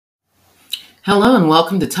Hello and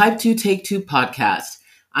welcome to T2T2 podcast.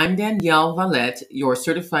 I'm Danielle Valette, your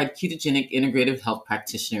certified ketogenic integrative health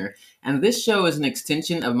practitioner, and this show is an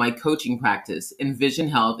extension of my coaching practice, Envision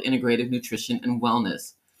Health, Integrative Nutrition, and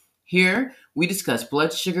Wellness. Here, we discuss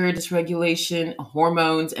blood sugar dysregulation,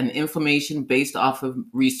 hormones, and inflammation based off of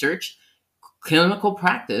research, clinical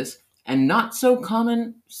practice, and not so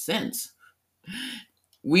common sense.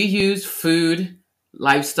 We use food,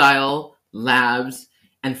 lifestyle, labs,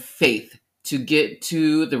 and faith to get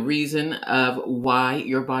to the reason of why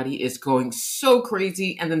your body is going so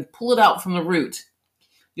crazy and then pull it out from the root.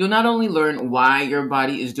 You'll not only learn why your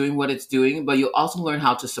body is doing what it's doing, but you'll also learn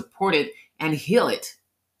how to support it and heal it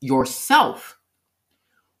yourself.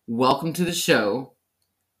 Welcome to the show.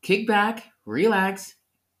 Kick back, relax,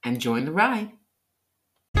 and join the ride.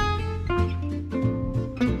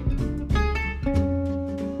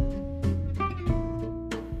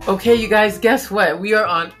 Okay, you guys, guess what? We are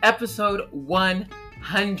on episode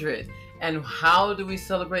 100. And how do we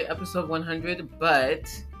celebrate episode 100? But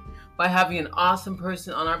by having an awesome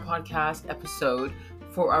person on our podcast episode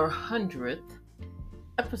for our 100th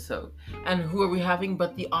episode. And who are we having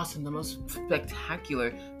but the awesome, the most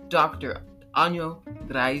spectacular Dr. Anjo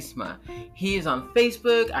Draaisma. He is on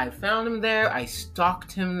Facebook. I found him there. I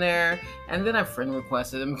stalked him there. And then I friend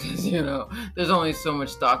requested him because, there's only so much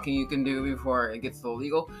stalking you can do before it gets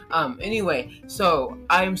illegal. Anyway, so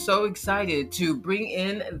I'm so excited to bring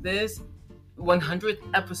in this 100th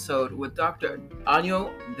episode with Dr.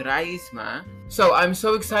 Anjo Draaisma. So I'm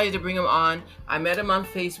so excited to bring him on. I met him on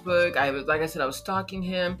Facebook. I was stalking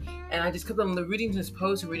him, and I just kept on reading his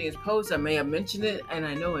posts. I may have mentioned it, and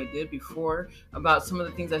I know I did before, about some of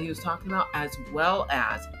the things that he was talking about, as well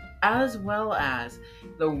as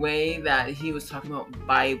the way that he was talking about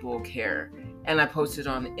Biblecare. And I posted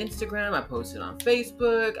on Instagram. I posted on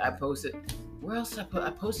Facebook. Where else did I put?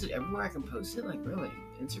 I posted everywhere I can post it. Like, really,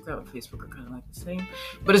 Instagram and Facebook are kind of like the same,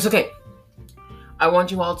 but it's okay. I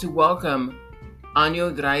want you all to welcome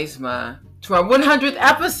Anjo Draaisma to our 100th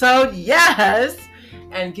episode. Yes!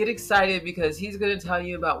 And get excited because he's going to tell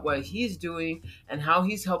you about what he's doing and how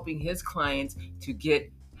he's helping his clients to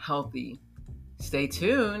get healthy. Stay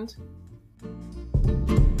tuned.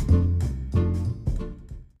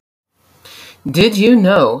 Did you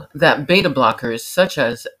know that beta blockers such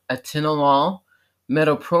as atenolol,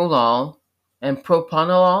 metoprolol, and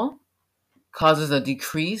propranolol causes a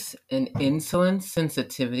decrease in insulin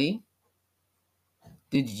sensitivity?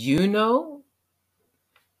 Did you know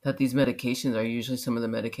that these medications are usually some of the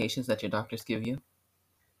medications that your doctors give you?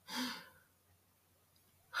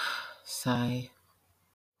 Sigh.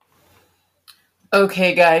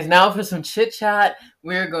 Okay, guys, now for some chit chat.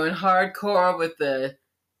 We're going hardcore with the...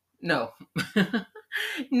 No.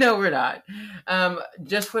 No, we're not.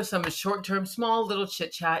 Just for some short-term, small little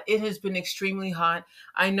chit-chat. It has been extremely hot.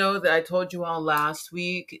 I know that I told you all last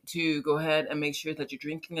week to go ahead and make sure that you're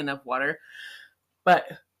drinking enough water. But,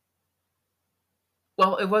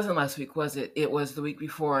 well, it wasn't last week, was it? It was the week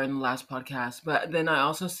before in the last podcast. But then I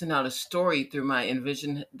also sent out a story through my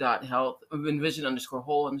envision.health,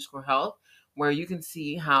 envision_whole_health, where you can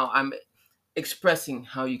see how I'm expressing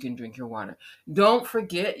how you can drink your water. Don't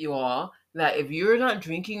forget, you all, that if you're not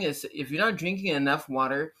drinking enough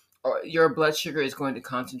water, or your blood sugar is going to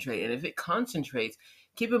concentrate. And if it concentrates,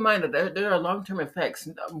 keep in mind that there are long-term effects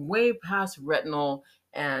way past retinal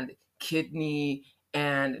and kidney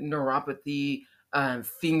and neuropathy,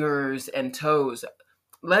 fingers and toes.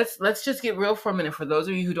 Let's just get real for a minute. For those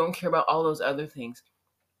of you who don't care about all those other things,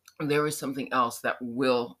 there is something else that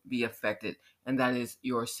will be affected, and that is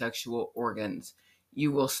your sexual organs.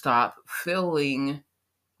 You will stop feeling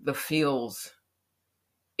the feels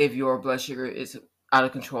if your blood sugar is out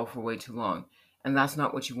of control for way too long. And that's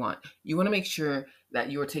not what you want. You want to make sure that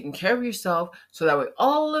you are taking care of yourself so that way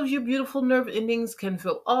all of your beautiful nerve endings can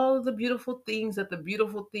feel all of the beautiful things that the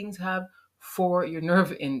beautiful things have for your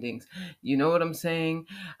nerve endings. You know what I'm saying?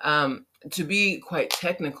 To be quite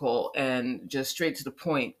technical and just straight to the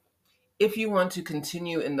point, if you want to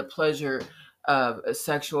continue in the pleasure of a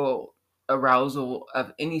sexual arousal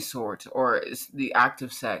of any sort or the act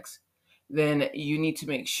of sex, then you need to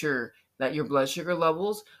make sure that your blood sugar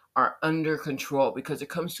levels are under control, because it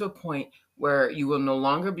comes to a point where you will no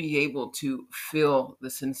longer be able to feel the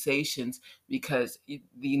sensations because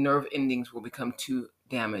the nerve endings will become too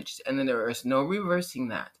damaged, and then there is no reversing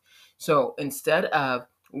that. So instead of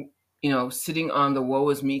sitting on the woe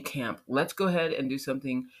is me camp, let's go ahead and do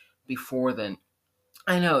something before then.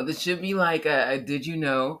 I know this should be like a did you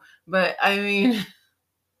know, but I mean,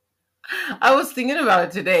 I was thinking about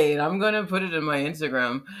it today, and I'm going to put it in my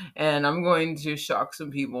Instagram, and I'm going to shock some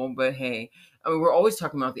people, but hey, I mean, we're always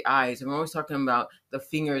talking about the eyes, and we're always talking about the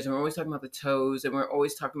fingers, and we're always talking about the toes, and we're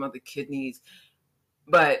always talking about the kidneys.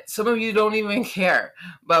 But some of you don't even care.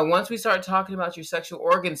 But once we start talking about your sexual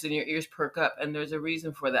organs, then your ears perk up, and there's a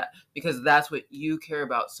reason for that, because that's what you care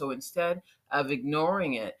about. So instead of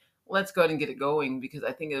ignoring it, let's go ahead and get it going, because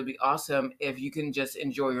I think it would be awesome if you can just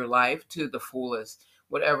enjoy your life to the fullest.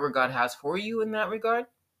 Whatever God has for you in that regard,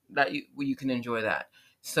 that you can enjoy that.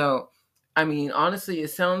 So, I mean, honestly, it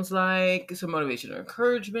sounds like some motivation or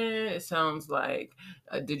encouragement. It sounds like,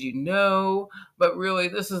 did you know? But really,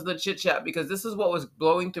 this is the chit chat, because this is what was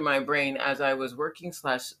blowing through my brain as I was working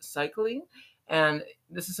slash cycling. And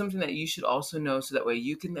this is something that you should also know, so that way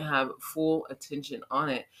you can have full attention on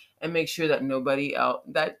it and make sure that nobody else,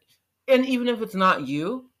 that, and even if it's not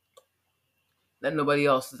you, that nobody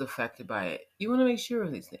else is affected by it. You want to make sure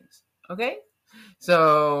of these things. Okay?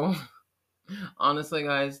 So, honestly,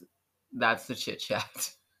 guys, that's the chit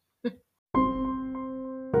chat.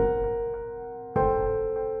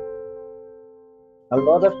 A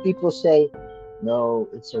lot of people say, no,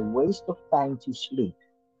 it's a waste of time to sleep.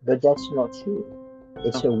 But that's not true.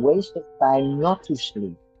 It's Oh, a waste of time not to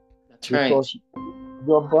sleep that's right. because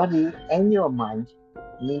your body and your mind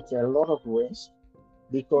need a lot of rest.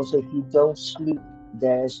 Because if you don't sleep,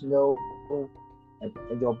 there's no,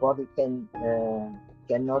 your body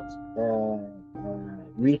cannot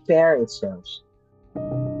repair itself.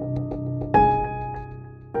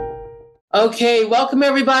 Okay, welcome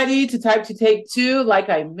everybody to Type to Take Two. Like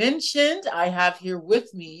I mentioned, I have here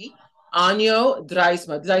with me Anjo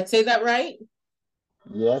Draaisma. Did I say that right?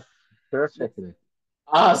 Yes, Yes. perfectly.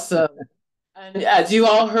 Awesome. And as you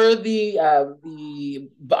all heard, the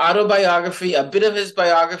autobiography, a bit of his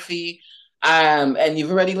biography, and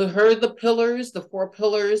you've already heard the pillars, the four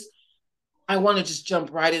pillars. I want to just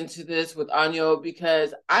jump right into this with Anjo,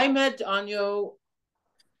 because I met Anjo.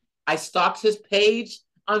 I stalked his page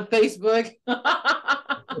on Facebook. And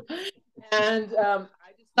I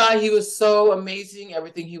just thought he was so amazing,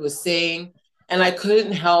 everything he was saying. And I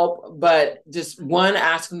couldn't help but just, one,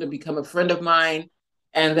 ask him to become a friend of mine,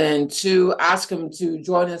 and then two, ask him to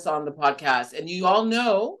join us on the podcast. And you all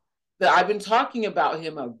know that I've been talking about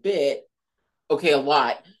him a bit, okay, a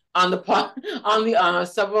lot on the pod, on the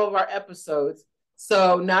several of our episodes.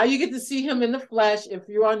 So now you get to see him in the flesh if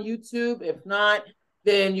you're on YouTube. If not,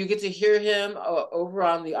 then you get to hear him over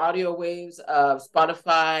on the audio waves of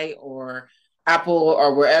Spotify or Apple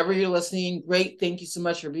or wherever you're listening. Great, thank you so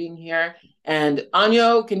much for being here. And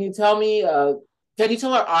Anjo, can you tell me? Can you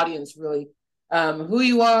tell our audience really who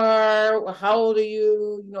you are? How old are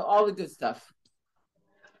you? You know, all the good stuff.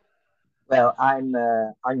 Well, I'm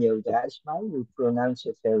Anjo Draaisma. You pronounce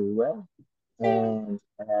it very well. And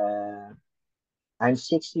I'm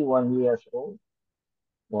 61 years old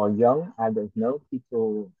or young. I don't know.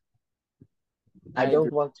 People, I I don't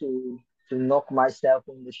agree. want to knock myself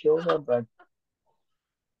on the shoulder, but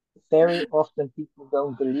very often people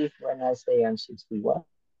don't believe when I say I'm 61.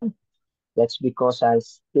 That's because I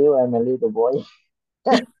still am a little boy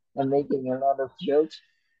and making a lot of jokes.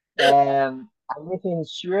 I live in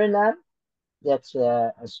Surinam. That's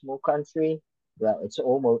a small country. Well,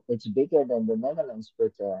 it's bigger than the Netherlands,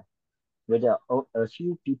 but with a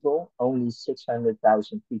few people, only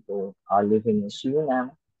 600,000 people are living in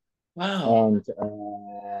Suriname, Wow. and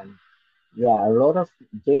yeah, a lot of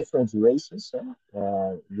different races.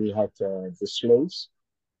 We had the slaves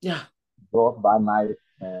Yeah. brought by my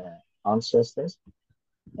ancestors.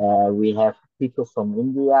 We have people from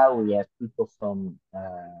India. We have people from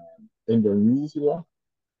Indonesia.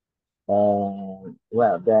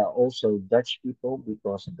 Well, there are also Dutch people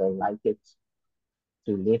because they like it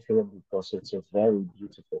to live here because it's a very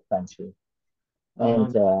beautiful country.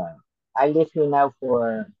 And Um, I live here now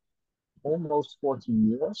for almost 40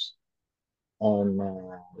 years. And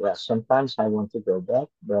well, sometimes I want to go back,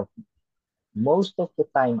 but most of the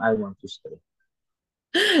time I want to stay.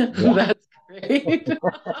 Yeah, That's great.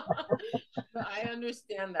 But I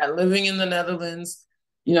understand that living in the Netherlands,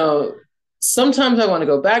 you know, sometimes I want to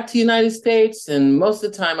go back to the United States, and most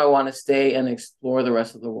of the time I want to stay and explore the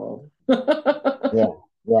rest of the world. yeah,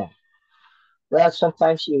 yeah. Well,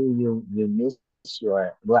 sometimes you miss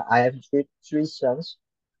your. Well, I have three sons,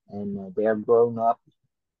 and they are grown up.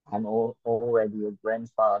 I'm already a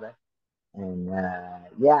grandfather, and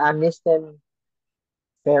yeah, I miss them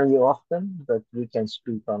very often. But we can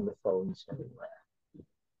speak on the phone, so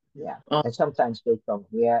yeah. Oh, And sometimes they come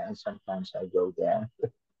here, and sometimes I go there.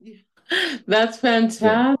 that's Yeah,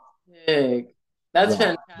 fantastic. That's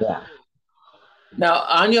yeah, yeah. fantastic. Now,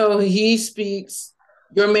 Anjo, he speaks,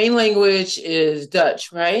 your main language is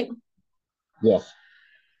Dutch, right? Yes,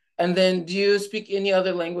 And then do you speak any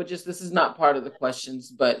other languages? This is not part of the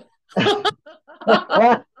questions, but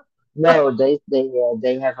No, they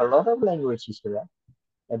have a lot of languages here,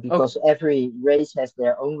 okay. because every race has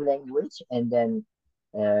their own language, and then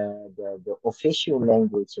the official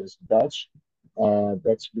language is Dutch.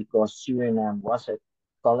 That's because Suriname was a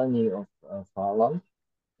colony of Holland,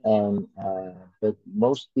 and but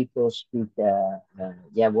most people speak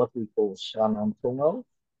yeah, what we call Sanantongo,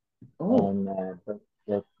 Oh. and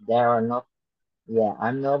but there are not, yeah,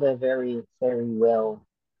 I'm not a very well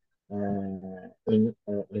in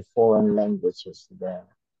foreign languages. The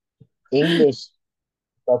English,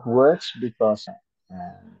 that works because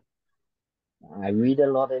I read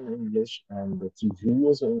a lot in English, and the TV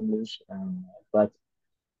is English, but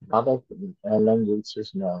other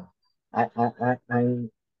languages, no.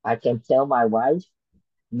 I can tell my wife,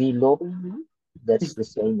 me loving you, that's the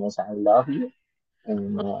same as I love you,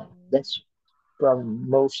 and that's from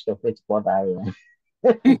most of it what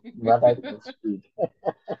what I can speak.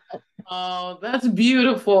 Oh, that's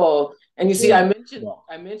beautiful. And you see, Yeah, yeah.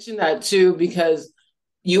 I mentioned that too because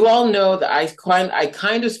you all know that I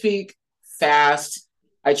kind of speak fast.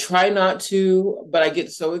 I try not to, but I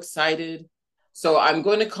get so excited. So I'm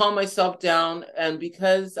going to calm myself down. And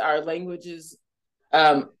because our languages,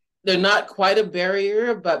 um, they're not quite a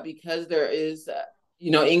barrier, but because there is,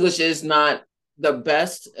 English is not the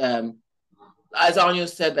best. As Anjo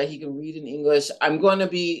said that he can read in English, I'm going to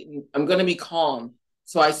be calm.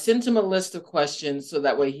 So I sent him a list of questions so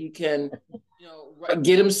that way he can,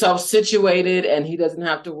 get himself situated and he doesn't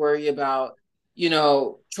have to worry about,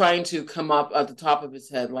 trying to come up at the top of his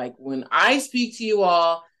head. Like when I speak to you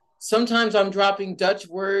all, sometimes I'm dropping Dutch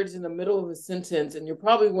words in the middle of a sentence and you're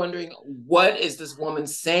probably wondering what is this woman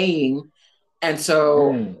saying? And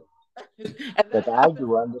so Mm, and that but I happens,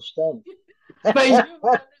 do understand. but you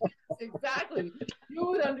would understand exactly. You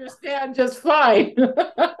would understand just fine.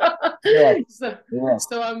 Yes, so, yes,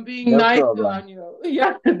 so I'm being no nice problem. on you.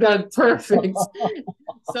 Yeah, that's perfect.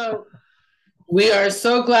 So we are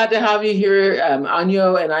so glad to have you here,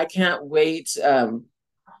 Anjo, and I can't wait.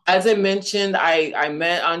 As I mentioned, I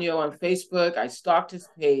met Anjo on Facebook. I stalked his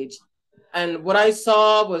page. And what I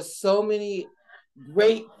saw was so many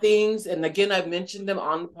great things. And again, I've mentioned them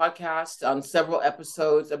on the podcast on several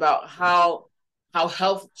episodes about how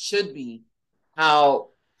health should be, how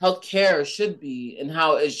healthcare should be, and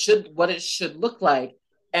how it should what it should look like.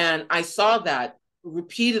 And I saw that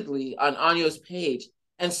repeatedly on Anjo's page.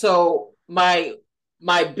 And so my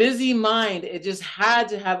busy mind, it just had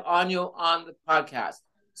to have Anjo on the podcast.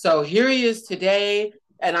 So here he is today.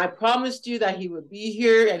 And I promised you that he would be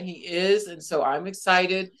here, and he is. And so I'm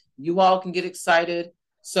excited. You all can get excited.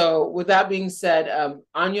 So, with that being said,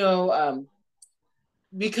 Anjo,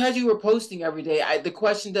 because you were posting every day, the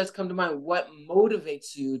question does come to mind: what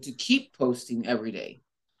motivates you to keep posting every day?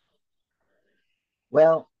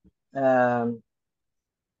 Well, um,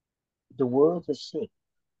 the world is sick,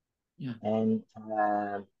 Yeah. and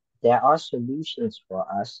there are solutions for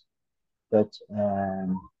us, but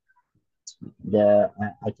I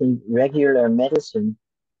think regular medicine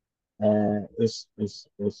is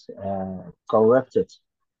corrupted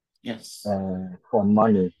Yes. for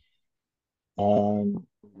money, and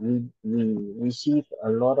we receive a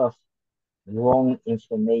lot of wrong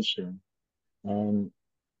information. And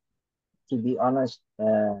to be honest,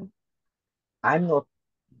 I'm not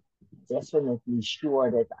definitely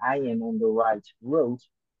sure that I am on the right road,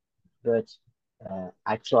 but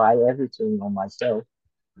I try everything on myself,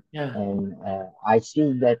 Yeah. and I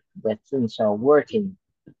see that things are working,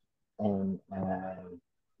 and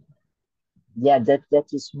yeah, that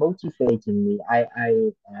is motivating me.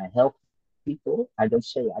 I help people. I don't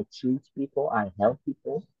say I treat people. I help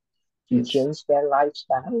people to Yes. change their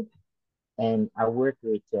lifestyle, and I work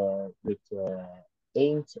with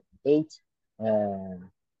eight uh,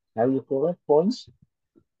 how you call it, points.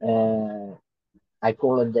 Uh, I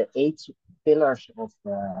call it the eight pillars of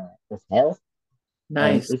health. And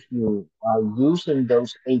Nice. if you are using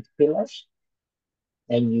those eight pillars,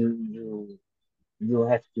 and you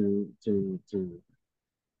have to,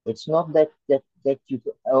 it's not that you,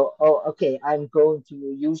 okay, I'm going to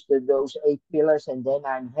use those eight pillars and then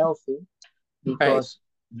I'm healthy, Right. because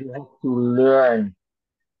you have to learn.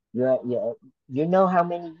 You know how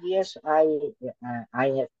many years I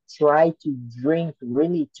have tried to drink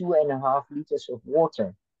really 2.5 liters of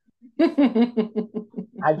water.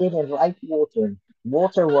 I didn't like water.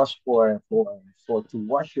 Water was for to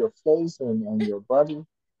wash your face and your body,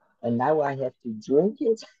 and now I have to drink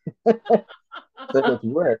it. But it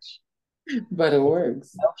works. But it It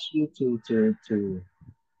works. helps you to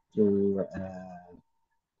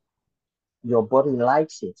your body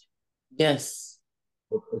likes it. Yes.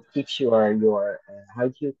 It keeps your how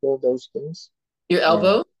do you call those things? Your Uh,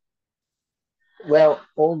 elbow? well,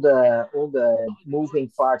 all the moving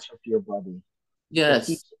Joints? parts of your body. Yes.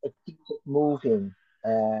 It keeps it moving.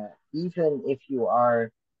 Even if you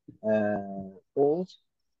are old,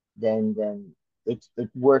 then it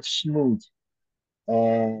works smooth.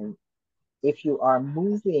 And if you are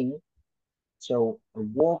moving, so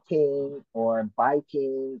walking or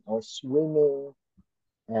biking or swimming,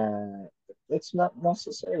 uh, it's not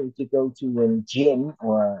necessary to go to a gym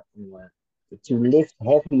or to lift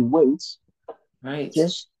heavy weights. Right.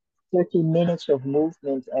 Just 30 minutes of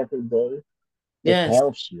movement every day, it Yes.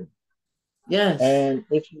 helps you. Yes. And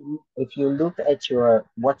if you look at your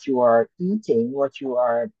what you are eating, what you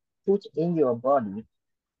are put in your body,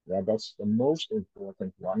 yeah, that's the most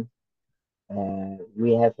important one.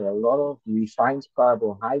 We have a lot of refined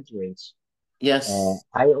carbohydrates. Yes.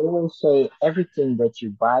 I always say everything that you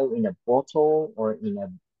buy in a bottle or in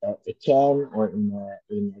a can or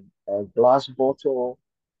in a glass bottle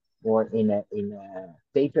or in a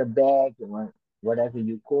paper bag or whatever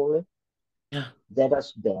you call it, Yeah. that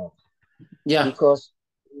is bad Yeah. because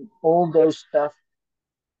all those stuff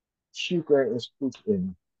sugar is put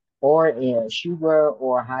in, or sugar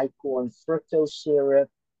or high corn fructose syrup,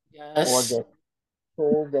 or Yes. that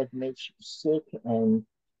salt that makes you sick. And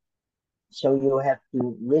so you have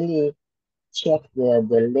to really check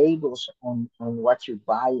the labels on what you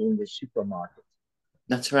buy in the supermarket.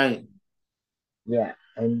 That's right. Yeah,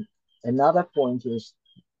 and another point is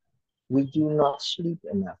we do not sleep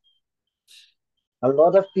enough. A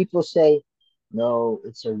lot of people say, no,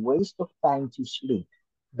 it's a waste of time to sleep,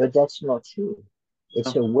 but that's not true.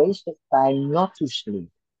 It's Oh, a waste of time not to sleep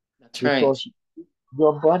that's right. because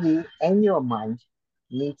your body and your mind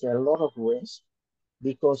need a lot of rest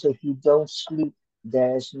because if you don't sleep,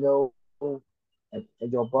 there's no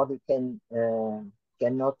your body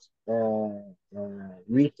cannot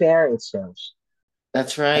repair itself.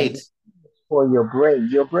 That's And right. for your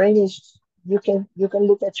brain is you can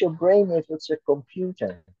look at your brain if it's a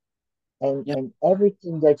computer, Yeah. and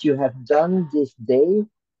everything that you have done this day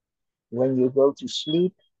when you go to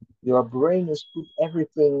sleep, your brain is put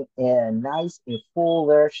everything nice in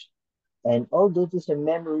folders. And oh, this is a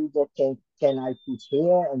memory that can I put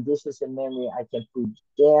here, and this is a memory I can put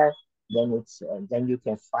there. Then you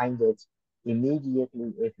can find it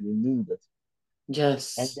immediately if you need it. And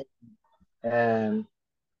Yes.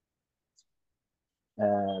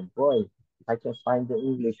 boy, I can find the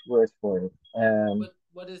English word for it.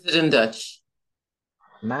 What is it in Dutch?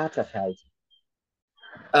 Matigheid,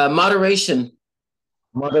 Moderation.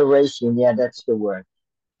 moderation. Yeah, that's the word.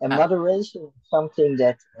 And Ah, moderation is something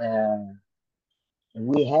that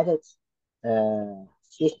we had it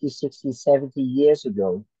 50, 60, 70 years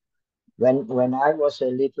ago. When I was a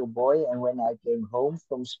little boy and when I came home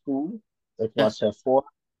from school, it yeah. was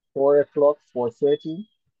 4 o'clock, 4:30.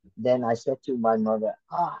 Then I said to my mother,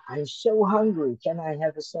 I'm so hungry. Can I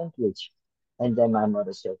have a sandwich? And then my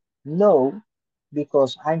mother said, no,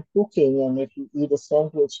 because I'm cooking, and if you eat a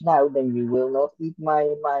sandwich now, then you will not eat my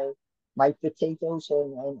potatoes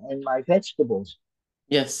and my vegetables.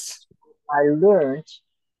 Yes. I learned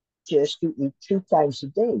just to eat 2 times a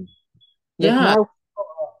day. But Yeah. now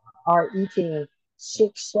are eating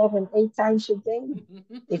 6, 7, 8 times a day.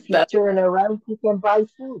 If you That's turn around, you can buy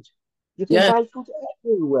food. You can yes. buy food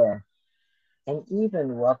everywhere. And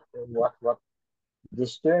even what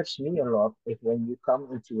disturbs me a lot is when you come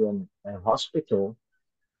into a hospital,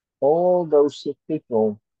 all those sick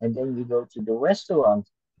people, and then you go to the restaurant,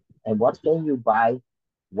 and what can you buy?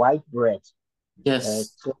 White bread, uh,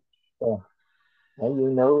 Yes. cro-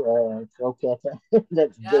 and croquette.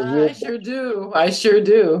 That's Yeah, the real I sure Dutch. do. I sure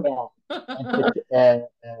do. Yeah, and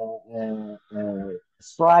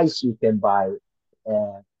fries you can buy,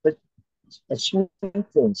 but sweet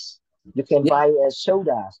things you can Yeah. buy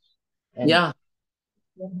sodas, and Yeah.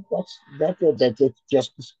 that's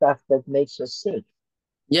just the stuff that makes us sick.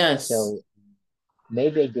 Yes. So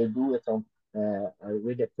maybe they do it on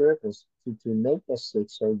with a purpose to make us sick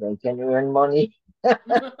so they can earn money.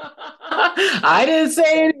 I didn't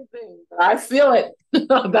say anything, but I feel it.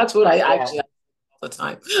 That's what I Yeah. actually all the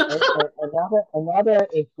time. And another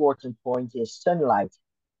important point is sunlight.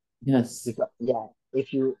 Yes. Because yeah,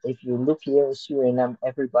 if you look here in Suriname,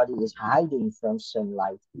 everybody is hiding from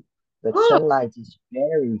sunlight. But Oh, sunlight is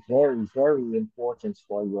very, very, very important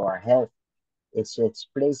for your health. It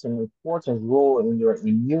plays an important role in your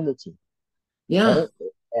immunity. yeah, Eh?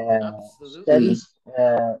 absolutely. Studies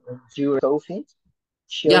during COVID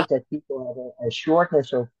Yeah. showed that people had a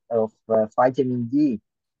shortness of vitamin D, and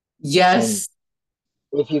Yes.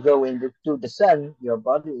 if you go into to the sun, your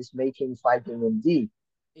body is making vitamin D, and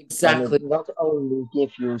it Exactly. not only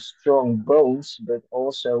gives you strong bones, but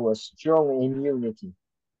also a strong immunity.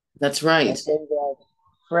 That's And right. then there's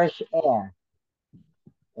fresh air.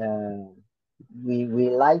 Uh, we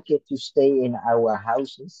like it to stay in our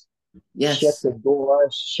houses, shut Yes. the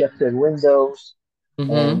doors, shut the windows,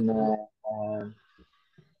 Mm-hmm. and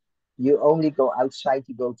you only go outside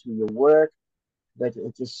to go to your work. But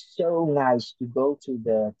it is so nice to go to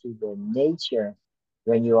the nature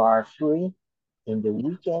when you are free in the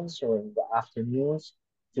weekends or in the afternoons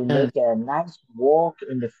to Yes. make a nice walk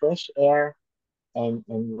in the fresh air. And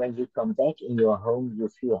when you come back in your home, you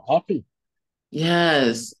feel happy, and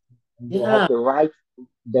Yes. you have Yeah.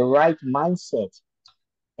 the right mindset.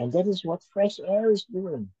 And that is what fresh air is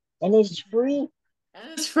doing. And it's free. And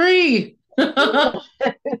it's free.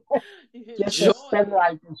 You Just as enjoy it.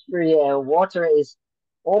 sunlight is free and water is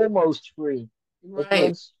almost free. It Right.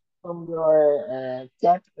 runs from your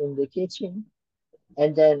tap in the kitchen.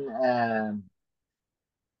 And then,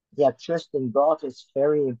 yeah, trust in God is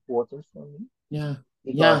very important for me Yeah.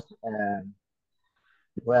 Yeah. because,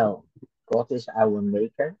 well, God is our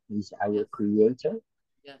maker. He's our Yes. creator.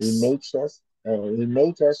 Yes. He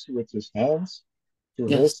made us with his hands to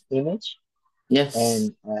Yes. his image. Yes.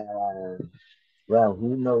 And, well,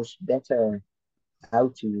 who knows better how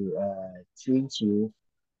to treat you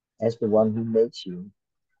as the one who makes you,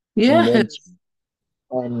 who made Yes. you.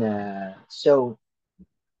 And so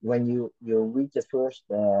when you read the first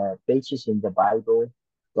pages in the Bible,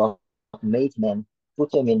 God made men,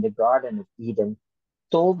 put them in the Garden of Eden,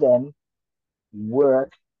 told them,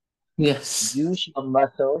 work, Yes. use your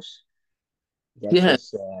muscles. That's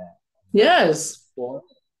Yes. his Yes. sport,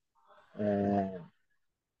 uh,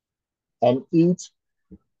 and eat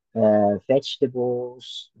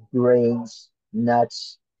vegetables, grains,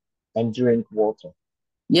 nuts, and drink water.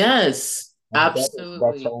 Yes. And that's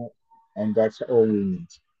Absolutely. all. And that's all we need.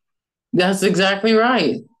 That's exactly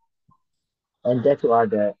right. And that are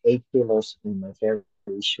the 8 pillars in a very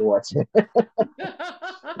short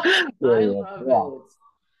I period. love Yeah, it.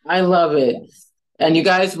 I love it. And you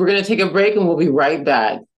guys, we're going to take a break and we'll be right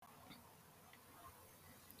back.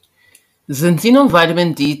 The Zenzino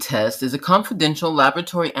vitamin D test is a confidential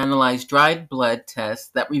laboratory analyzed dried blood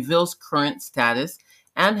test that reveals current status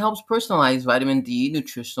and helps personalize vitamin D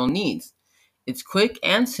nutritional needs. It's quick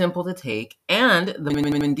and simple to take, and the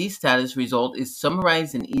vitamin D status result is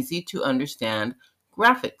summarized in easy to understand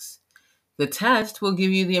graphics. The test will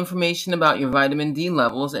give you the information about your vitamin D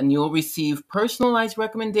levels, and you'll receive personalized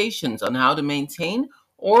recommendations on how to maintain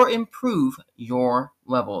or improve your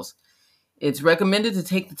levels. It's recommended to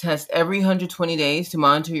take the test every 120 days to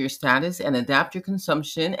monitor your status and adapt your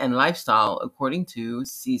consumption and lifestyle according to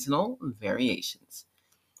seasonal variations.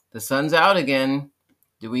 The sun's out again.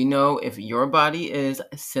 Do we know if your body is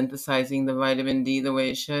synthesizing the vitamin D the way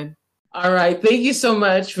it should? All right. Thank you so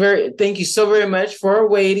very much for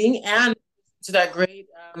waiting and to that great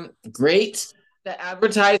the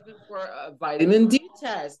advertisement for a vitamin D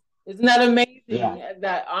test. Isn't that yeah, amazing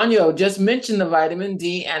that Anjo just mentioned the vitamin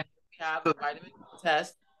D and we have a vitamin D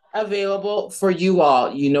test available for you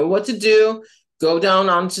all. You know what to do. Go down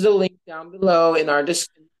onto the link down below in our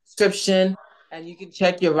description and you can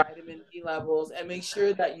check your vitamin D levels and make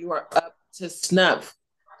sure that you are up to snuff.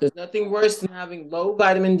 There's nothing worse than having low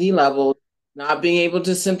vitamin D levels, not being able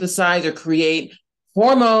to synthesize or create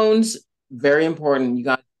hormones. Very important. You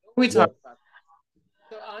guys know we talk yes, about.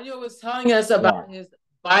 So Anjo was telling us yeah. about his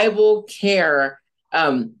Biblecare.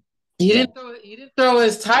 Um, Yeah. he didn't throw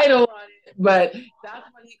his title on it, but that's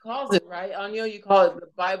what he calls it, right? Anjo, you call it the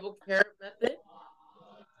Biblecare method.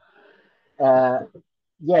 Uh,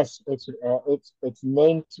 yes, it's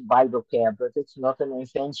named Bible Care, but it's not an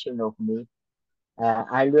invention of me.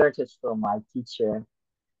 I learned it from my teacher,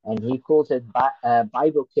 and he called it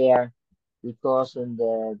Bible Care because in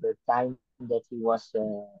the time that he was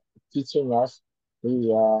teaching us,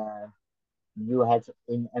 he you had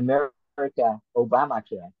in America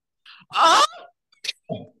Obamacare, Oh!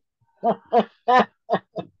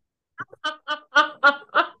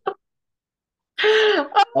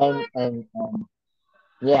 and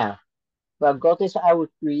yeah. Well, God is our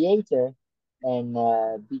creator, and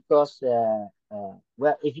because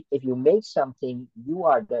well, if you make something, you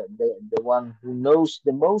are the one who knows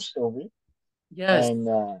the most of it, Yes,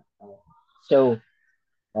 and so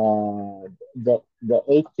the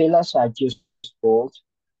 8 pillars I just called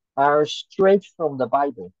are straight from the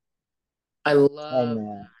Bible, I and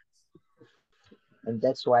love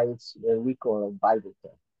that's why it's we call it Bible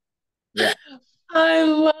care. Yeah, I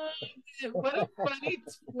love it. What a funny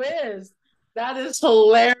twist. That is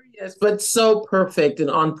hilarious, but so perfect and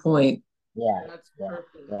on point. Yeah, That's yeah,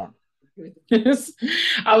 perfect. yeah,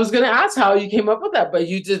 I was going to ask how you came up with that, but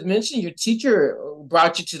you just mentioned your teacher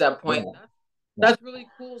brought you to that point. yeah, yeah. That's really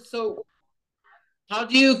cool. So, how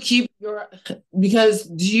do you keep your, because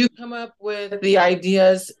do you come up with the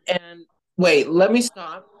ideas and wait, let me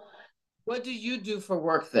stop. What do you do for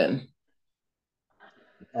work then?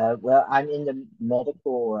 Well, I'm in the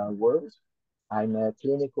medical world. I'm a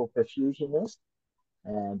clinical perfusionist.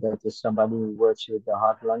 That is somebody who works with the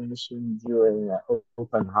heart-lung machine during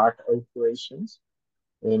open heart operations.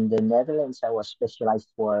 In the Netherlands, I was specialized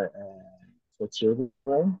for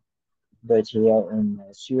children, but here in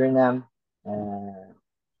Suriname,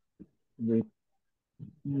 we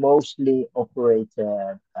mostly operate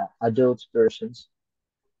adult persons.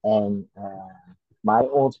 And my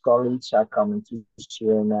old colleagues are coming to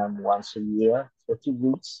Suriname once a year for 2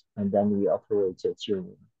 weeks, and then we operate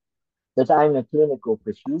children. But I'm a clinical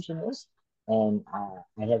perfusionist, and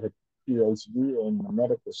I have a PhD in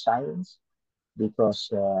medical science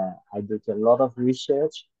because I did a lot of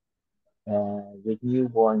research with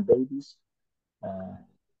newborn babies uh,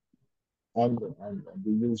 and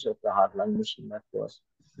the use of the heart lung machine, of course.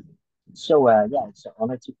 So, yeah, it's an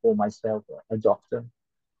honor to call myself a I love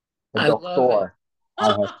it. doctor, I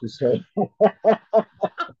have to say.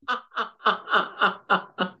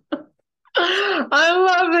 I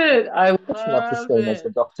love it. I It's not the love same as a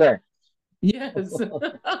it. doctor. Yes.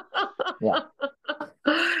 Yeah.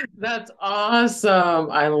 That's awesome.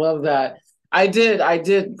 I love that. I did,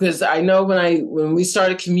 because I know when we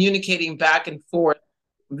started communicating back and forth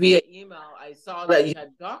via email, I saw that you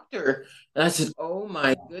had doctor, and I said, "Oh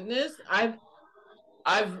my goodness, I've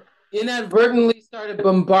inadvertently started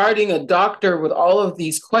bombarding a doctor with all of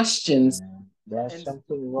these questions." There's And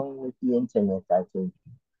something wrong with the internet, I think,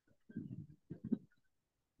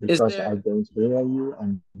 is because I there? don't hear you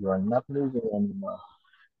and you're not moving anymore.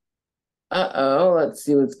 Uh-oh, let's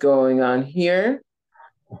see what's going on here.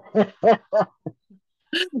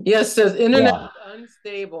 Yes, says internet Yeah, is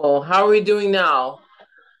unstable. How are we doing now?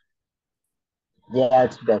 yeah,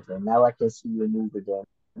 it's better. Now I can see you move again.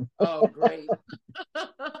 Oh, great.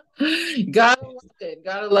 Gotta love it.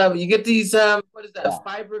 Gotta love it. You get these what is that, Yeah,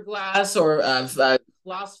 fiberglass or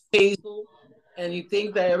glass facial, and you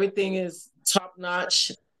think that everything is top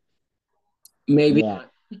notch. Maybe yeah.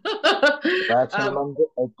 not. Well, um,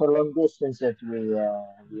 it's a long distance that we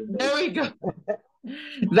there made. we go.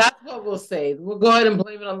 That's what we'll say. We'll go ahead and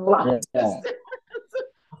blame it on the long Yeah, distance.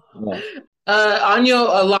 yeah. Anyo,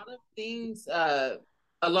 a lot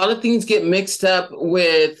of things get mixed up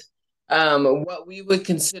with what we would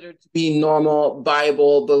consider to be normal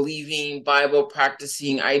Bible believing, Bible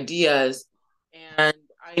practicing ideas, and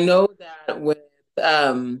I know that with,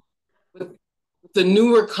 with the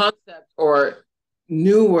newer concept or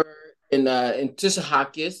newer in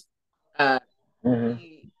Tishahakis, uh, Hmm.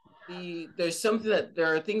 the there's something that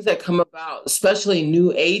there are things that come about, especially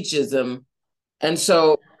New Ageism, and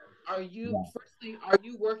so, Yeah. firstly, are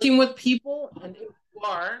you working with people? And if you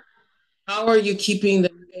are, how are you keeping the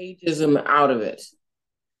new ageism out of it?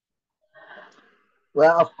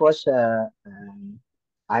 Well, of course,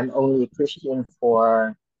 I'm only a Christian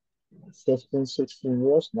for 15, 16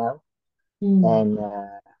 years now. Mm. And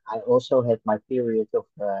I also had my period of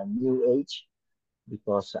new age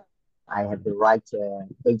because I have the right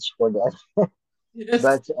age for that. But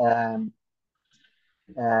Yes. um,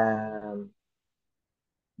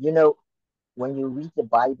 you know, when you read the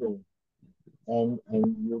Bible and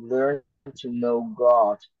you learn to know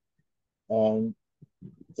God, and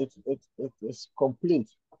it is complete,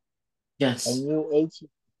 and Yes. new age is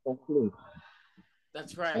complete,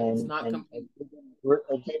 That's right. It's and not and it complete. didn't,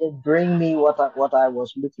 it didn't bring me what I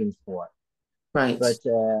was looking for. Right. But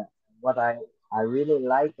what I really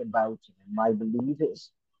like about my belief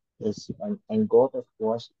is and God, of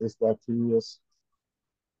course, is that He is,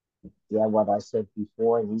 yeah, what I said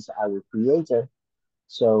before. He's our Creator.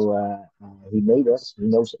 So He made us. He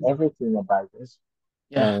knows everything about us,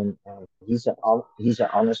 Yeah. and He's an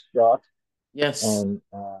honest God. Yes. And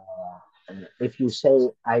if you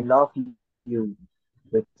say I love you,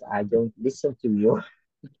 but I don't listen to you,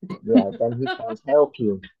 yeah, then He can't help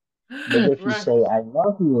you. But if you Right. say I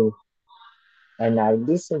love you and I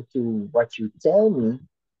listen to what you tell me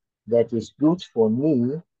that is good for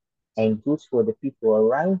me and good for the people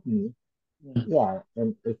around me, Yeah. yeah,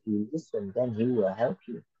 and if you listen, then He will help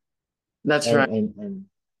you. That's And right. and and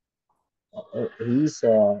he's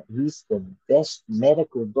the best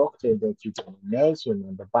medical doctor that you can imagine,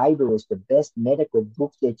 and the Bible is the best medical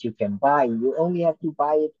book that you can buy. You only have to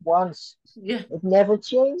buy it once. Yeah. It never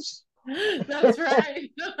changed. That's right.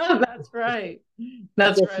 That's right. But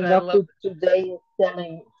That's it's right. I not love today is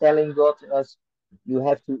telling God to us you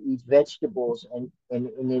have to eat vegetables, and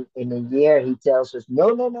in a year he tells us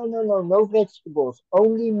no vegetables,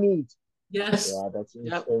 only meat. yes. Yeah, that's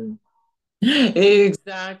Yep. insane.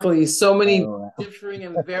 Exactly. So many So differing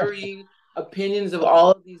and varying opinions of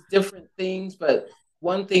all of these different things, but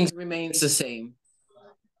one thing remains the same.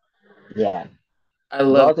 yeah, I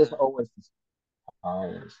love God is that. always the same.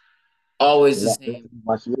 Always. Always the same.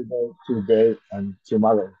 Was yesterday, today, and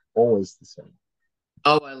tomorrow always the same.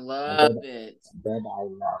 Oh, I And love it. that I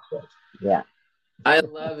love that. Yeah. I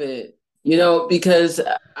love it. Because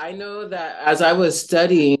I know that as I was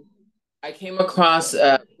studying, I came across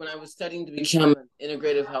when I was studying to become an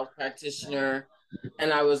integrative health practitioner,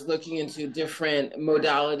 and I was looking into different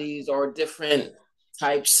modalities or different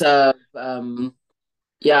types of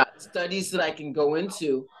yeah, studies that I can go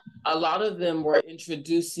into. A lot of them were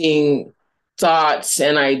introducing thoughts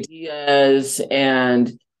and ideas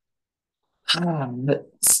and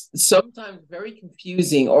sometimes very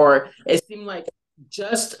confusing, or it seemed like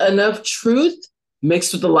just enough truth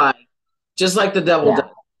mixed with a lie, just like the devil Yeah.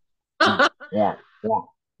 does. Yeah. Yeah.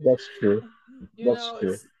 That's true. That's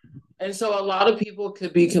true. It's and so a lot of people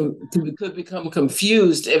could become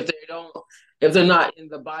confused if they don't if they're not in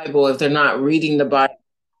the Bible, if they're not reading the Bible,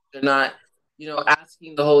 they're not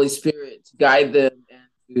asking the Holy Spirit to guide them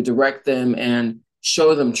and to direct them and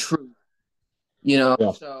show them truth.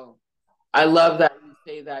 Yes. So I love that you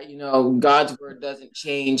say that, God's word doesn't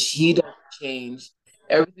change. He doesn't change.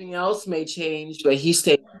 Everything else may change, but he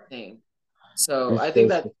stays the same. So He I think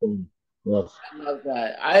stays that the same. Yes. I love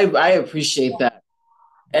that. I appreciate that.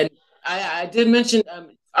 And I did mention,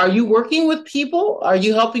 are you working with people? Are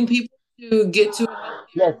you helping people to get to a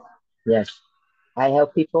Yes. healthier? Yes. I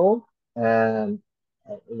help people. Well,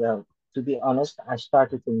 to be honest, I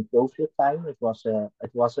started in COVID time. It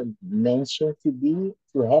wasn't mentioned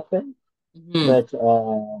to happen, Hmm. but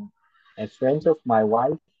a friend of my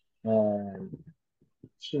wife, um,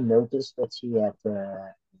 she noticed that she had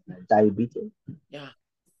diabetes, Yeah.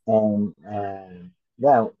 and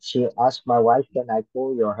well, she asked my wife, "Can I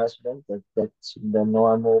call your husband?" That's the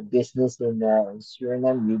normal business in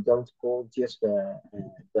Suriname. You don't call just the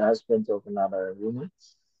husband of another woman.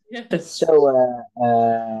 Yes. So,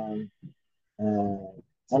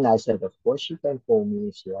 and I said, of course, she can call me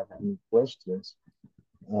if she have any questions.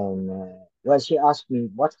 And well, she asked me,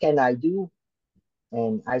 what can I do?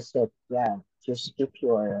 And I said, yeah, just skip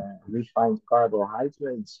your refined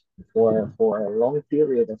carbohydrates for a long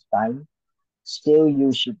period of time. Still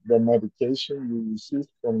use the medication you received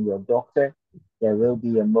from your doctor. There will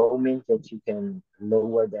be a moment that you can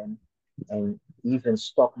lower them and even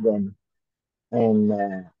stop them. And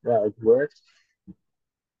well, it worked.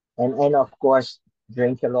 And of course,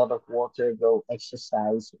 drink a lot of water, go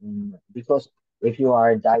exercise, and because if you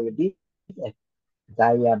are diabetic,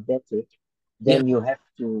 then Yeah. you have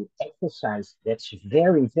to exercise. That's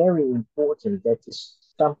very important. That is,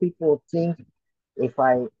 some people think if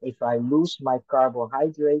I lose my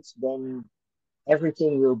carbohydrates, then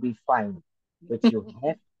everything will be fine. But you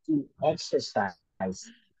have to exercise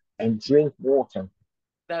and drink water,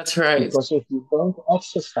 That's right. because if you don't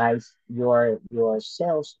exercise, your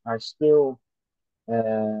cells are still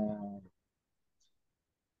uh,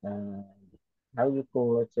 uh, how you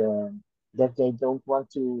call it, that they don't want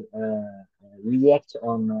to react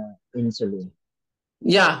on insulin.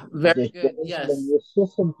 Yeah. Very The good. insulin Yes.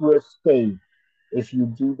 resistance will stay if you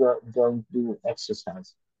don't do exercise.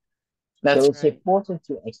 So That's it's right. important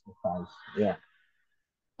to exercise. Yeah,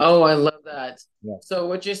 Oh, I love that. yeah, So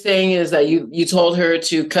what you're saying is that you told her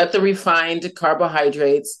to cut the refined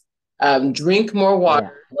carbohydrates, drink more yeah.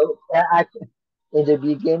 water. No, in the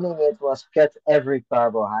beginning, it was cut every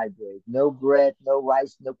carbohydrate. No bread, no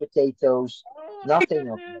rice, no potatoes, Oh my nothing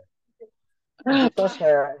of goodness. that. Because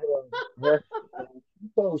her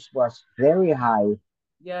glucose was very high,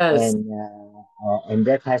 Yes. and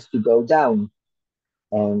that has to go down.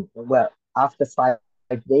 And well, after 5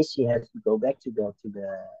 days, she has to go back to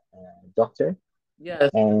the doctor,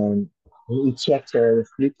 Yes. and he checked her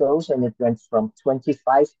glucose, and it went from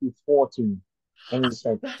 25 to 14. And he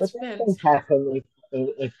said, That's "But that fantastic. can't happen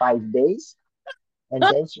in 5 days." And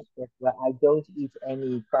then she said, "Well, I don't eat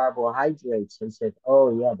any carbohydrates." And said, "Oh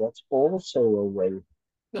yeah, that's also a way."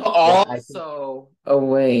 But I think Also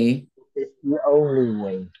away. it's the only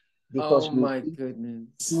way, Oh because we my eat goodness.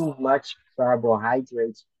 too much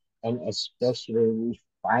carbohydrates, and especially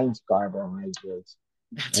refined carbohydrates,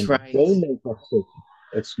 That's and right. they make us sick.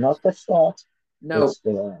 It's not the fat, No, it's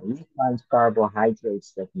the refined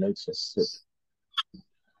carbohydrates that makes us sick.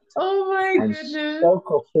 Oh my I'm goodness.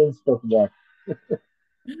 so convinced of that.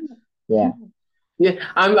 Yeah. Yeah,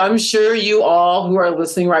 I'm sure you all who are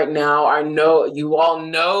listening right now are know you all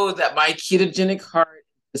know that my ketogenic heart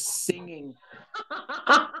is singing.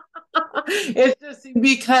 It's just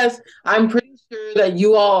because I'm pretty sure that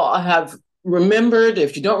you all have remembered.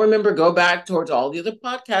 If you don't remember, go back towards all the other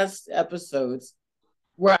podcast episodes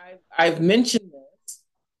where I've mentioned this.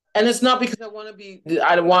 And it's not because I want to be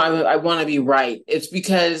I want to be right. It's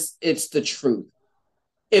because it's the truth.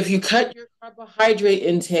 If you cut your carbohydrate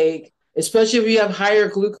intake, especially if you have higher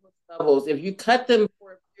glucose levels, if you cut them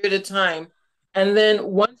for a period of time, and then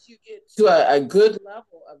once you get to a good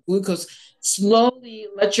level of glucose, slowly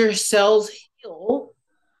let your cells heal,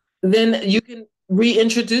 then you can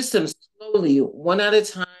reintroduce them slowly, one at a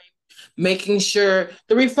time, making sure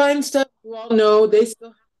the refined stuff you all know they still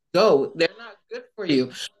have to go. They're not good for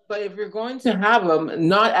you. But if you're going to have them,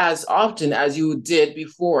 not as often as you did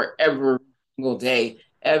before, every single day,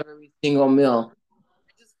 every single meal. I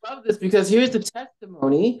just love this because here's the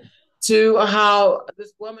testimony to how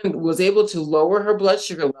this woman was able to lower her blood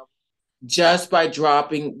sugar level just by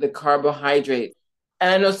dropping the carbohydrate.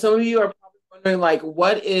 And I know some of you are probably wondering, like,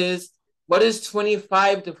 what is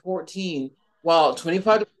 25 to 14? Well,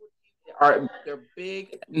 25 to 14 they're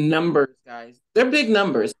big numbers, guys. They're big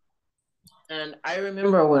numbers. And I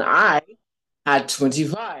remember when I had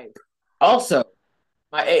 25. Also,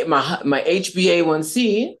 my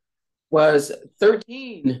HbA1c was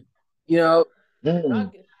 13. You know, Mm.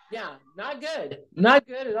 not good. Yeah, not good. Not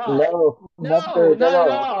good at all. No, not No, good at not at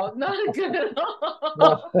all. all. Not good at No.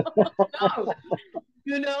 all. No,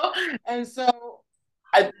 you know? And so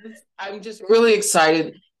I'm just really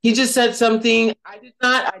excited. He just said something. I did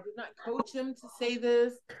not coach him to say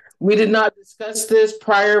this. We did not discuss this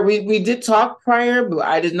prior. We did talk prior, but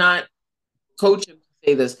I did not coach him to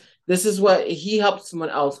say this. This is what he helped someone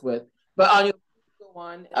else with. But Anya, go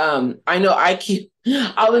on. I know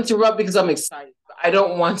I'll interrupt because I'm excited. But I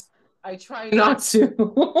don't want I try not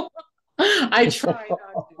to. I try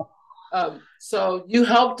not to. So you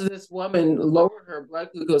helped this woman lower her blood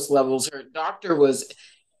glucose levels. Her doctor was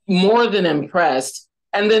more than impressed,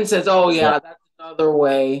 and then says, "Oh Yeah, yeah, that's another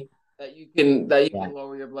way that you can yeah.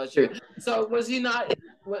 lower your blood sugar." So was he not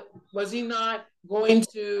going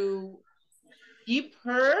to keep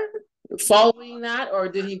her following that, or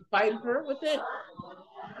did he fight her with it?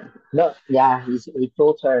 No, yeah, he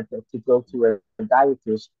told her to go to a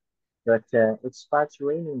dietitian, but it starts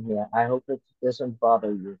raining here. I hope it doesn't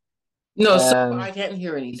bother you. No, so far Um, I can't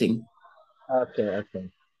hear anything. okay, okay.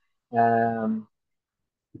 Um,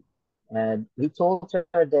 and he told her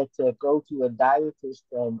that go to a dietist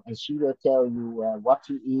and she will tell you what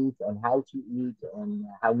to eat and how to eat and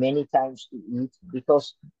how many times to eat.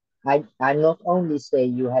 Because I not only say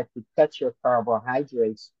you have to cut your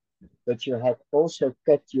carbohydrates, but you have also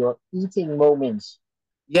cut your eating moments.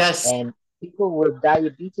 Yes, And people with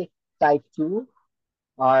diabetic type 2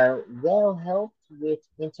 are well helped with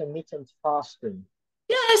intermittent fasting.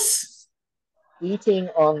 yes, Eating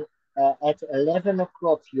on at 11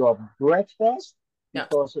 o'clock your breakfast yeah,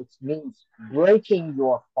 because it means breaking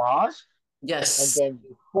your fast, and yes, then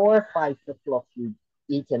before 5 o'clock you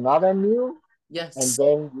eat another meal, and yes,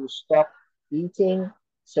 then you stop eating.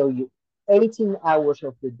 So you 18 hours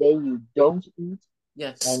of the day you don't eat,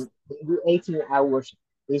 yes, and the 18 hours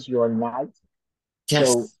is your night. So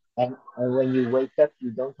yes, and when you wake up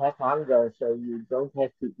you don't have hunger, so you don't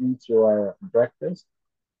have to eat your breakfast,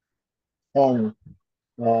 and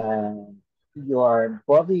uh, your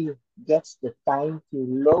body gets the time to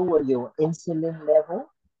lower your insulin level,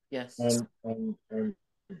 yes, and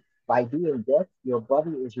by doing that your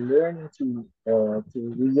body is learning to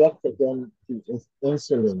react again to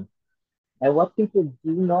insulin. And what people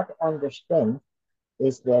do not understand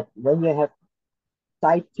is that when you have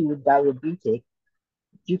type 2 diabetic,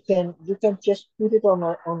 you can just put it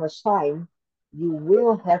on a sign, you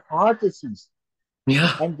will have heart disease.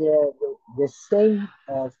 yeah, And the same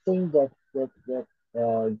thing that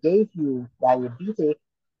gave you diabetic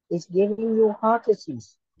is giving you heart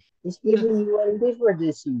disease. It's giving you a liver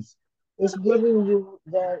disease. It's giving you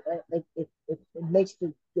it makes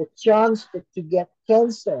the chance to get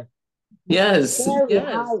cancer yes, very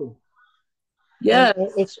yes, high, and yes,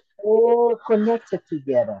 it's all connected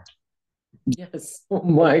together. yes. Oh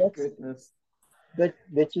And my that's goodness. but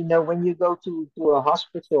when you go to a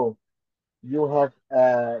hospital, you have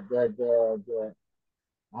the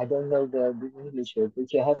I don't know the English word,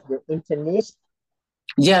 but you have the internist,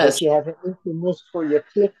 but Yes, you have an internist for your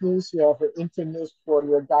kidneys, you have an internist for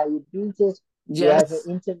your diabetes, you have an yes.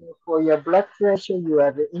 internist for your blood pressure, you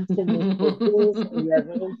have an internist for this, and you have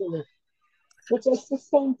an internist. which is the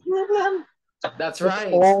same problem. That's It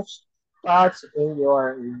right. all starts in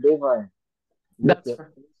your liver with That's the right.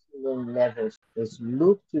 insulin levels. Is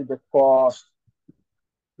look to the cause,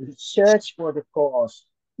 you search for the cause,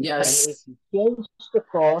 and if Yes. you change the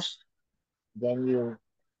cause, then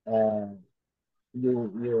uh,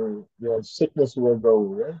 your sickness will go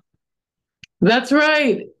away. That's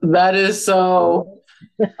right. That is so.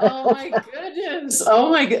 Yeah. Oh my goodness. Oh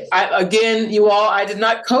my god. Again, you all, I did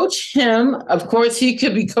not coach him. Of course, he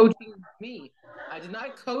could be coaching me. I did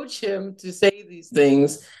not coach him to say these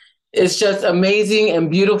things. It's just amazing and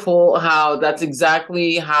beautiful how that's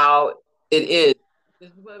exactly how it is. This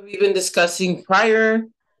is what we've been discussing prior.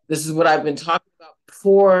 This is what I've been talking about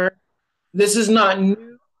before. This is not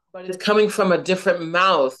new, but it's coming from a different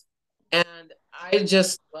mouth. And I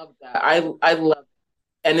just love that. I love,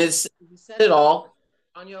 and it's, you said it all.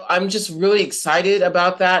 Anyo, I'm just really excited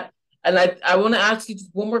about that. And I want to ask you just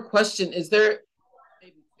one more question. Is there,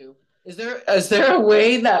 maybe two, is there a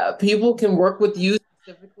way that people can work with you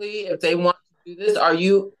specifically if they want to do this? Are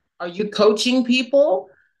you coaching people?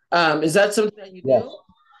 Is that something that you Yes, do?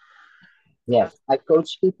 yes. I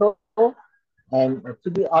coach people, and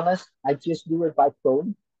to be honest, I just do it by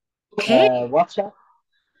phone, Okay. WhatsApp.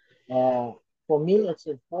 Uh, for me, it's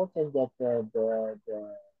important that the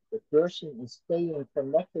person is staying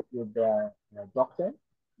connected with the doctor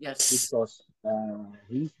Yes. because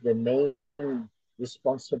he's the main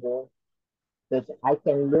responsible. But I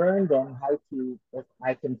can learn them how to,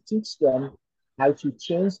 I can teach them how to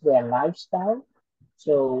change their lifestyle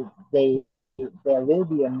so there will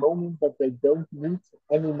be a moment that they don't need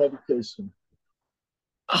any medication.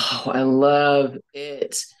 Oh, I love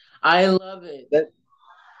it. I love it. But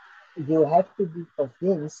you have to be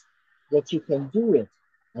convinced that you can do it.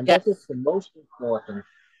 And that is Yes. the most important.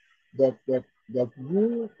 That the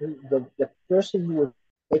person who,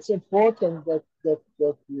 it's important that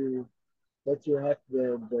you have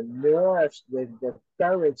the nerves, the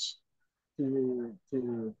courage to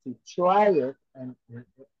try it. And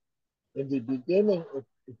in the beginning, it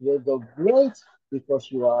will go great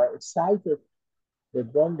because you are excited.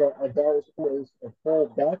 But then there is always a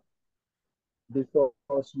fallback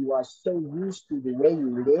because you are so used to the way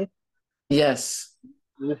you live. Yes.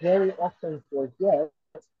 We very often forget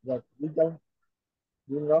that we don't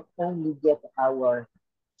we not only get our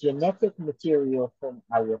genetic material from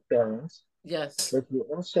our parents, Yes. but we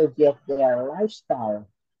also get their lifestyle.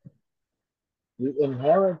 We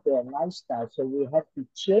inherit their lifestyle, so we have to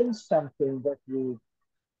change something that we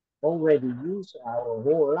already use our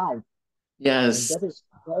whole life, and Yes. that is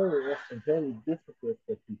very often very difficult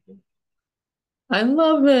for people. I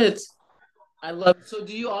love it. I love it. So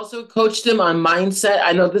do you also coach them on mindset?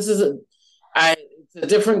 I know this is it's a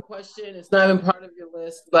different question. It's not even part of your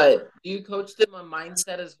list, but do you coach them on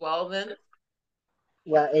mindset as well then?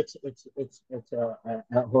 Well, it's a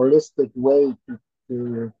holistic way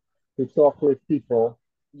to to talk with people,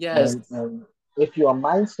 Yes. and if your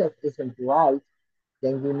mindset isn't right,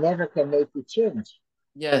 then you never can make the change.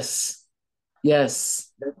 Yes.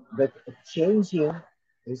 Yes. But changing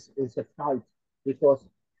is a fight because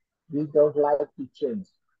we don't like to change.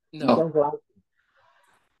 We No. don't like it.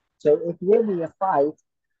 So it will be a fight.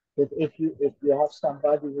 But if you have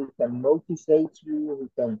somebody who can motivate you, who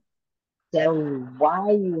can tell you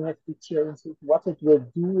why you have to change it, what it will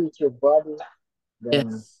do with your body,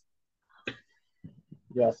 then Yes.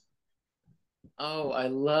 yes. Oh, I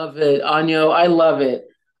love it. Anyo, I love it.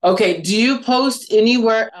 Okay, do you post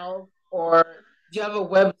anywhere else or do you have a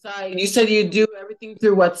website? You said you do everything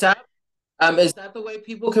through WhatsApp. Is that the way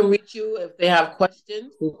people can reach you if they have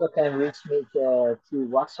questions? People can reach me through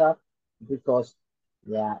WhatsApp because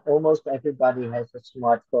yeah, almost everybody has a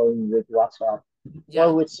smartphone with WhatsApp or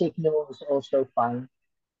Yes. with Signal is also fine.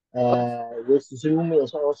 With Zoom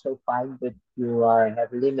is also fine, but you are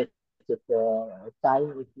have limited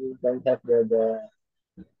time if you don't have the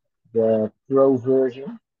pro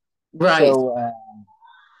version. Right. So,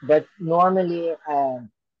 but normally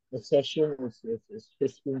the session is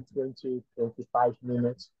 15, 20, 25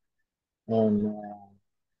 minutes, and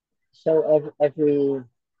so every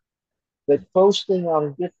but posting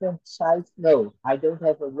on different sites, no, I don't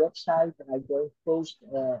have a website. I don't post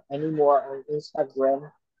anymore on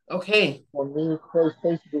Instagram. Okay. For me,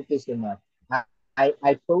 Facebook is enough.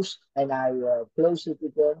 I post and I close it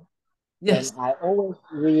again. And Yes. I always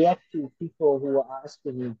react to people who are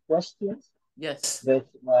asking me questions, Yes. but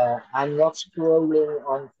I'm not scrolling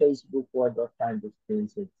on Facebook or that kind of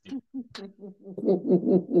things.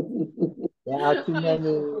 There are too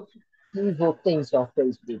many evil things on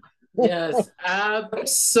Facebook. Yes,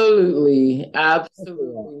 absolutely. Yeah,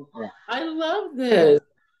 Absolutely. yeah. I love this.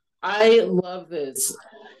 I love this.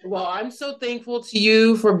 Well, I'm so thankful to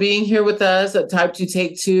you for being here with us at Type 2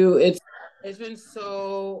 Take 2. It's been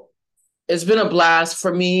it's been a blast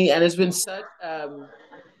for me, and it's been such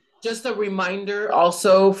just a reminder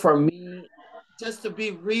also for me just to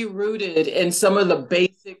be rerouted in some of the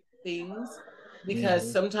basic things, because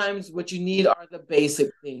Hmm. sometimes what you need are the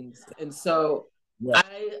basic things. And so Yes.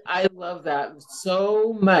 I love that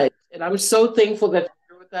so much, and I'm so thankful that you're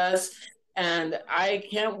here with us, and I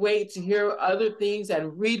can't wait to hear other things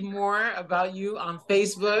and read more about you on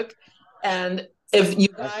Facebook. And if you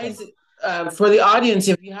Okay. guys, for the audience,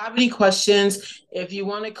 if you have any questions, if you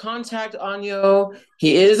want to contact Anjo,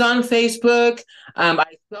 he is on Facebook. I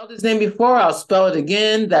spelled his name before. I'll spell it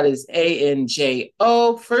again. That is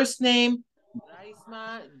Anjo. First name,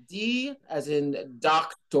 Draaisma, D as in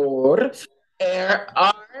doctor,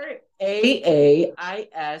 Raisma.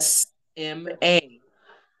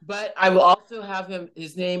 But I will also have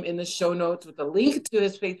his name in the show notes with a link to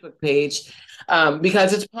his Facebook page,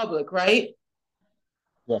 because it's public, right?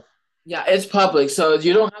 Yes. Yeah, it's public, so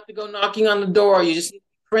you don't have to go knocking on the door. You just need to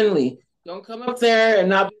be friendly. Don't come up there and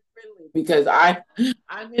not be friendly, because I'm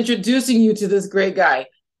introducing you to this great guy.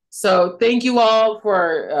 So thank you all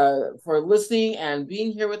for listening and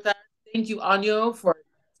being here with us. Thank you, Anjo, for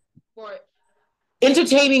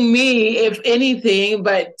entertaining me, if anything,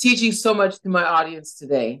 but teaching so much to my audience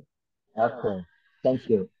today. Okay. Thank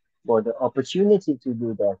you for the opportunity to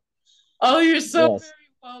do that. Oh, you're so Yes. very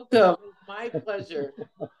welcome. It's my pleasure.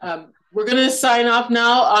 We're going to sign off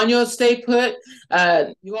now. Anjo, stay put.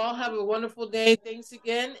 You all have a wonderful day. Thanks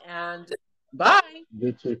again, and bye.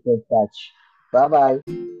 You keep in touch. Bye bye.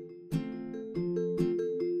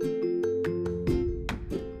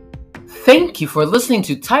 Thank you for listening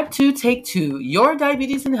to Type 2 Take 2, your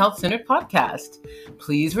diabetes and health centered podcast.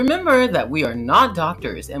 Please remember that we are not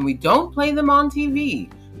doctors and we don't play them on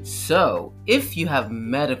TV. So, if you have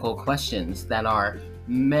medical questions that are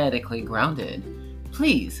medically grounded,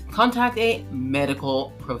 please contact a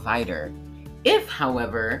medical provider. If,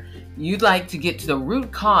 however, you'd like to get to the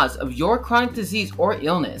root cause of your chronic disease or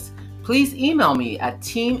illness, please email me at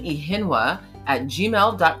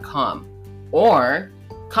teamehinwa@gmail.com or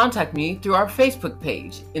contact me through our Facebook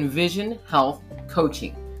page, Envision Health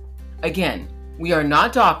Coaching. Again, we are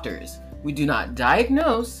not doctors. We do not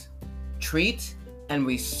diagnose, treat, and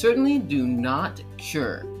we certainly do not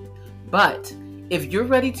cure. But if you're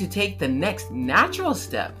ready to take the next natural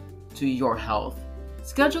step to your health,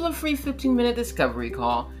 schedule a free 15-minute discovery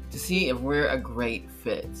call to see if we're a great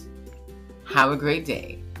fit. Have a great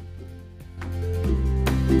day.